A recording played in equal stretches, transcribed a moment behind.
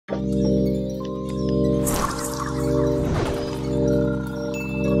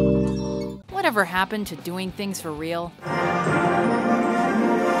Whatever happened to doing things for real?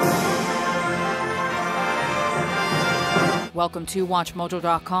 Welcome to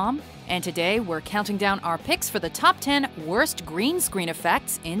WatchMojo.com, and today we're counting down our picks for the top 10 worst green screen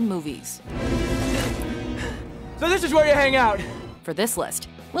effects in movies. So this is where you hang out! For this list,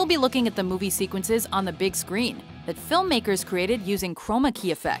 we'll be looking at the movie sequences on the big screen that filmmakers created using chroma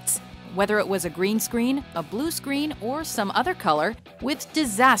key effects, whether it was a green screen, a blue screen, or some other color, with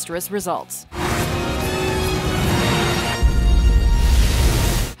disastrous results.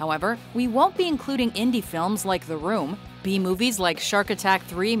 However, we won't be including indie films like The Room, B-movies like Shark Attack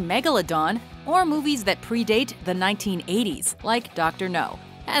 3 Megalodon, or movies that predate the 1980s, like Dr. No,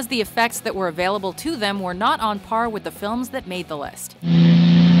 as the effects that were available to them were not on par with the films that made the list.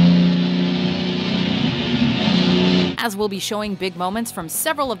 As we'll be showing big moments from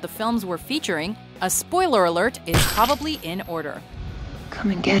several of the films we're featuring, a spoiler alert is probably in order.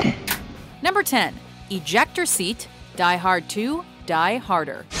 Come and get it. Number 10. Ejector Seat, Die Hard 2, Die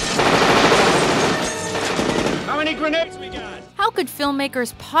Harder. How many grenades we got? How could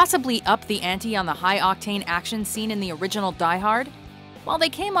filmmakers possibly up the ante on the high-octane action seen in the original Die Hard? While they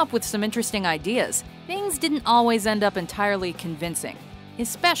came up with some interesting ideas, things didn't always end up entirely convincing,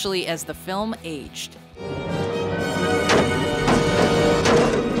 especially as the film aged.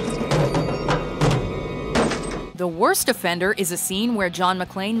 The worst offender is a scene where John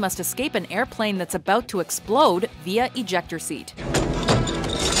McClane must escape an airplane that's about to explode via ejector seat.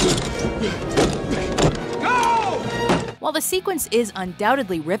 While the sequence is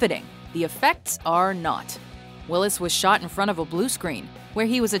undoubtedly riveting, the effects are not. Willis was shot in front of a blue screen, where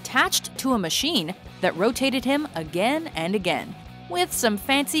he was attached to a machine that rotated him again and again, with some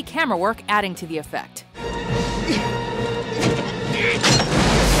fancy camera work adding to the effect.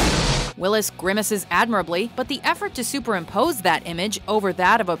 Willis grimaces admirably, but the effort to superimpose that image over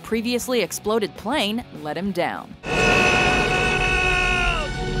that of a previously exploded plane let him down.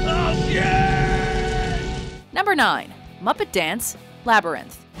 Oh, shit! Number 9. Muppet Dance,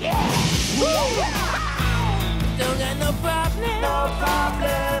 Labyrinth. Don't got no problem, no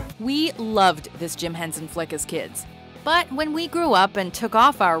problem. We loved this Jim Henson flick as kids. But when we grew up and took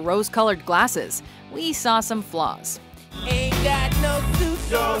off our rose-colored glasses, we saw some flaws. Ain't got no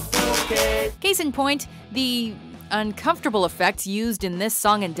suitcase. Case in point, the uncomfortable effects used in this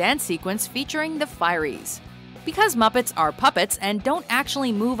song and dance sequence featuring the Fireys. Because Muppets are puppets and don't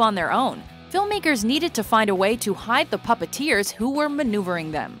actually move on their own, filmmakers needed to find a way to hide the puppeteers who were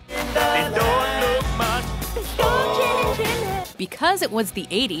maneuvering them. Because it was the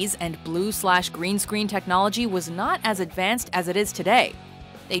 80s and blue/green screen technology was not as advanced as it is today,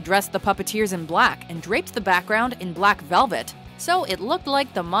 they dressed the puppeteers in black and draped the background in black velvet, so it looked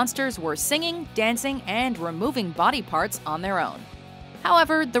like the monsters were singing, dancing, and removing body parts on their own.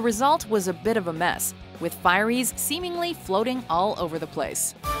 However, the result was a bit of a mess, with Fireys seemingly floating all over the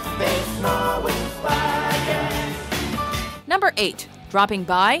place. Number 8. Dropping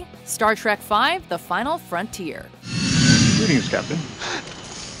by, Star Trek V: The Final Frontier. Greetings, Captain.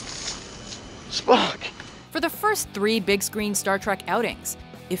 Spock! For the first 3 big-screen Star Trek outings,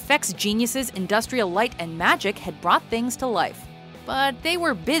 effects geniuses Industrial Light and Magic had brought things to life. But they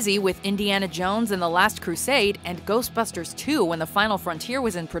were busy with Indiana Jones and the Last Crusade and Ghostbusters 2 when The Final Frontier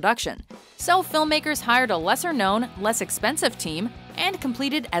was in production. So filmmakers hired a lesser-known, less expensive team and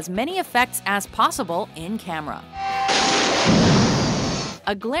completed as many effects as possible in camera.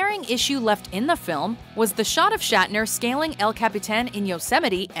 A glaring issue left in the film was the shot of Shatner scaling El Capitan in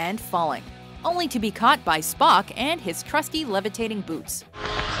Yosemite and falling, only to be caught by Spock and his trusty levitating boots.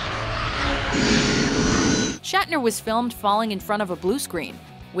 Shatner was filmed falling in front of a blue screen,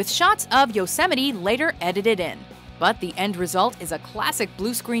 with shots of Yosemite later edited in. But the end result is a classic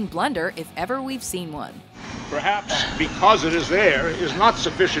blue screen blunder if ever we've seen one. Perhaps because it is there is not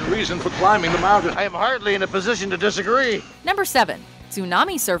sufficient reason for climbing the mountain. I am hardly in a position to disagree. Number 7.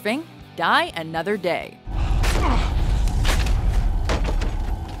 Tsunami Surfing, Die Another Day.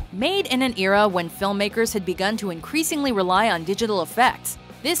 Made in an era when filmmakers had begun to increasingly rely on digital effects,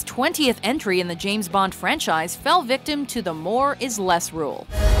 this 20th entry in the James Bond franchise fell victim to the more is less rule.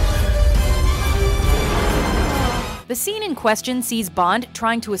 The scene in question sees Bond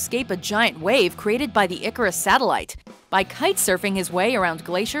trying to escape a giant wave created by the Icarus satellite, by kite surfing his way around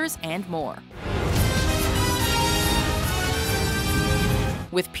glaciers and more.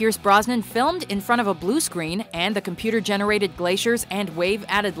 With Pierce Brosnan filmed in front of a blue screen and the computer-generated glaciers and wave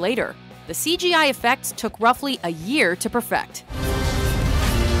added later, the CGI effects took roughly a year to perfect.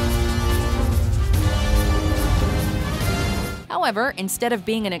 However, instead of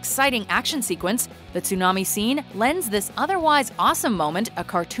being an exciting action sequence, the tsunami scene lends this otherwise awesome moment a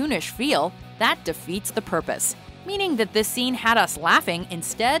cartoonish feel that defeats the purpose, meaning that this scene had us laughing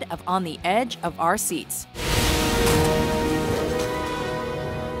instead of on the edge of our seats.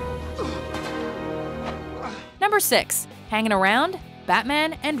 Number 6. Hanging Around,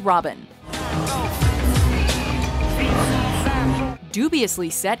 Batman and Robin.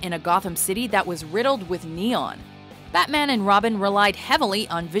 Dubiously set in a Gotham City that was riddled with neon, Batman and Robin relied heavily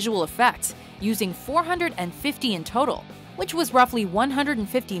on visual effects, using 450 in total, which was roughly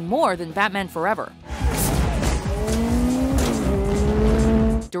 150 more than Batman Forever.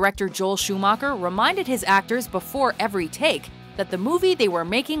 Director Joel Schumacher reminded his actors before every take that the movie they were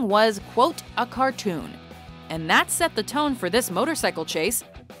making was, quote, a cartoon. And that set the tone for this motorcycle chase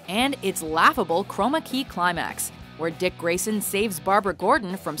and its laughable chroma key climax, where Dick Grayson saves Barbara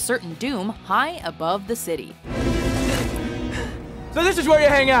Gordon from certain doom high above the city. So this is where you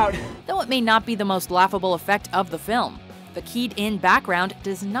hang out. Though it may not be the most laughable effect of the film, the keyed-in background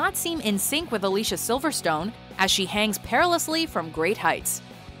does not seem in sync with Alicia Silverstone as she hangs perilously from great heights.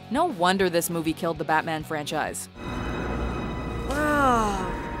 No wonder this movie killed the Batman franchise.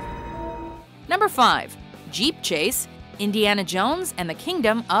 Number 5. Jeep Chase, Indiana Jones and the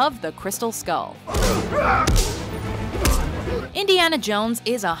Kingdom of the Crystal Skull. Indiana Jones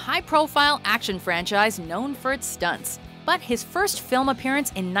is a high-profile action franchise known for its stunts, but his first film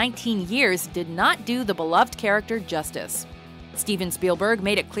appearance in 19 years did not do the beloved character justice. Steven Spielberg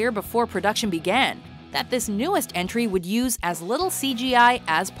made it clear before production began that this newest entry would use as little CGI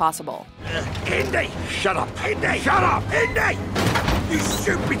as possible. Indy! Shut up, Indy! Shut up, Indy! You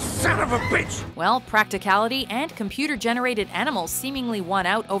stupid son of a bitch! Well, practicality and computer-generated animals seemingly won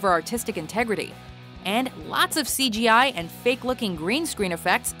out over artistic integrity, and lots of CGI and fake-looking green screen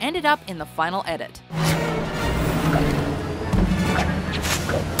effects ended up in the final edit.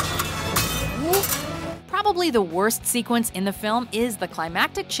 Probably the worst sequence in the film is the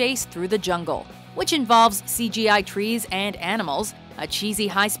climactic chase through the jungle, which involves CGI trees and animals, a cheesy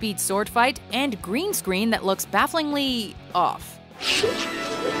high-speed sword fight, and green screen that looks bafflingly off.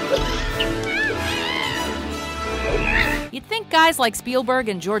 You'd think guys like Spielberg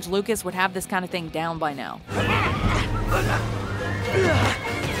and George Lucas would have this kind of thing down by now.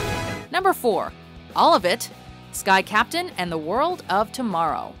 Number 4. All of It, Sky Captain and the World of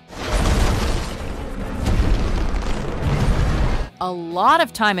Tomorrow. A lot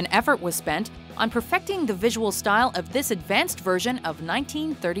of time and effort was spent on perfecting the visual style of this advanced version of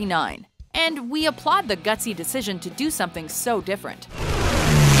 1939, and we applaud the gutsy decision to do something so different.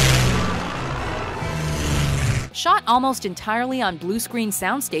 Shot almost entirely on blue screen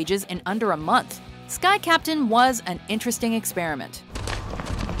sound stages in under a month, Sky Captain was an interesting experiment.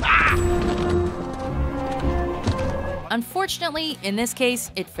 Unfortunately, in this case,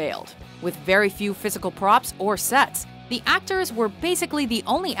 it failed. With very few physical props or sets, the actors were basically the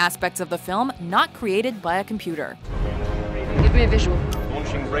only aspects of the film not created by a computer. Give me a visual.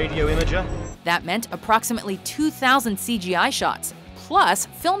 Launching radio imager. That meant approximately 2,000 CGI shots, plus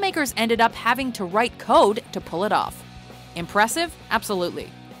filmmakers ended up having to write code to pull it off. Impressive? Absolutely.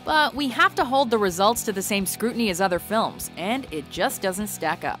 But we have to hold the results to the same scrutiny as other films, and it just doesn't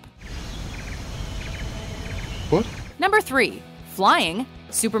stack up. What? Number 3. Flying,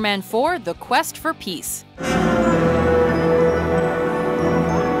 Superman 4: The Quest for Peace.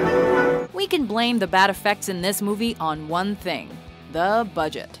 We can blame the bad effects in this movie on one thing: the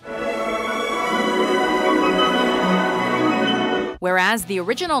budget. Whereas the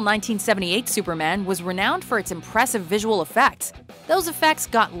original 1978 Superman was renowned for its impressive visual effects, those effects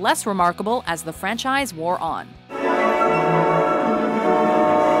got less remarkable as the franchise wore on.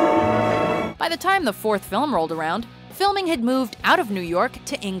 By the time the fourth film rolled around, filming had moved out of New York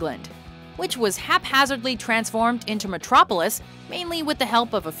to England, which was haphazardly transformed into Metropolis, mainly with the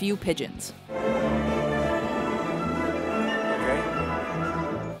help of a few pigeons.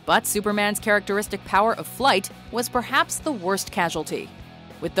 But Superman's characteristic power of flight was perhaps the worst casualty.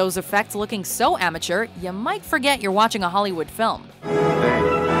 With those effects looking so amateur, you might forget you're watching a Hollywood film. Hey,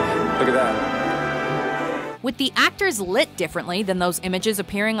 look at that. With the actors lit differently than those images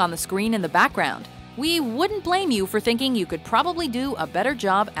appearing on the screen in the background, we wouldn't blame you for thinking you could probably do a better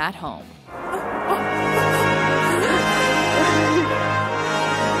job at home.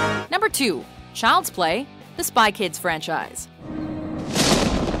 Number 2. Child's Play, the Spy Kids franchise.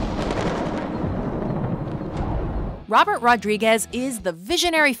 Robert Rodriguez is the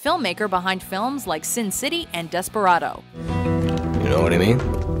visionary filmmaker behind films like Sin City and Desperado. You know what I mean?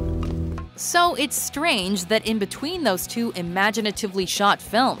 So it's strange that in between those two imaginatively shot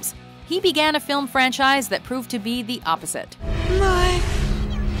films, he began a film franchise that proved to be the opposite. my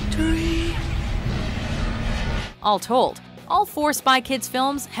dream. All told, all 4 Spy Kids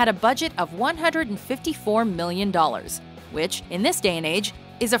films had a budget of $154 million, which, in this day and age,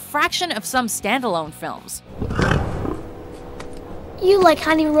 is a fraction of some standalone films. You like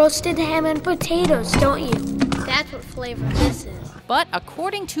honey roasted ham and potatoes, don't you? That's what flavor this is. But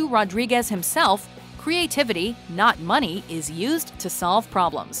according to Rodriguez himself, creativity, not money, is used to solve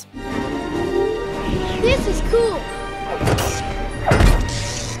problems. This is cool.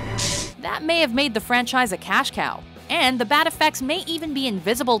 That may have made the franchise a cash cow, and the bad effects may even be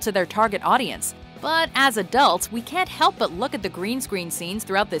invisible to their target audience. But as adults, we can't help but look at the green screen scenes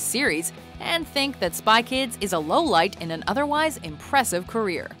throughout this series and think that Spy Kids is a lowlight in an otherwise impressive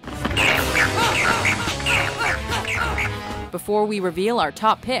career. Before we reveal our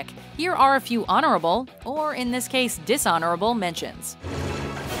top pick, here are a few honorable, or in this case dishonorable, mentions.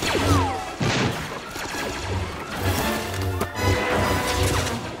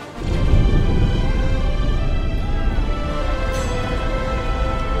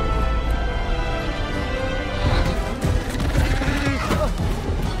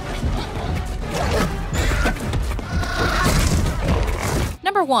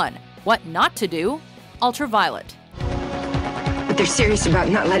 Number 1. What not to do? Ultraviolet. But they're serious about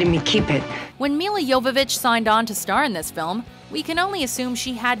not letting me keep it. When Milla Jovovich signed on to star in this film, we can only assume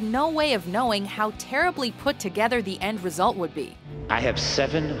she had no way of knowing how terribly put together the end result would be. I have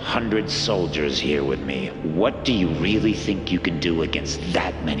 700 soldiers here with me. What do you really think you can do against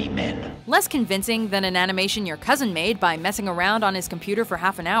that many men? Less convincing than an animation your cousin made by messing around on his computer for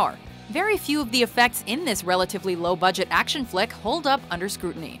half an hour. Very few of the effects in this relatively low-budget action flick hold up under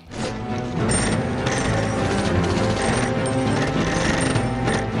scrutiny.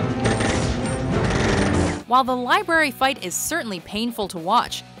 While the library fight is certainly painful to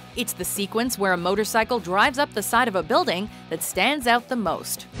watch, it's the sequence where a motorcycle drives up the side of a building that stands out the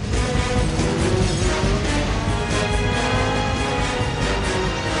most.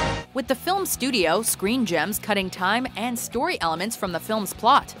 With the film studio, Screen Gems, cutting time and story elements from the film's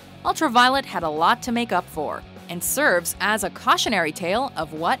plot, Ultraviolet had a lot to make up for, and serves as a cautionary tale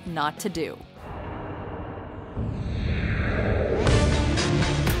of what not to do.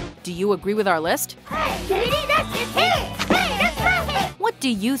 Do you agree with our list? What do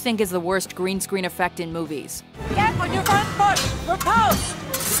you think is the worst green screen effect in movies? Get on your front foot! We're post!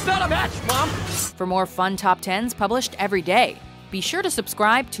 It's not a match, Mom! For more fun top 10s published every day, be sure to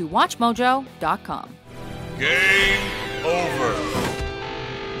subscribe to WatchMojo.com. Game over.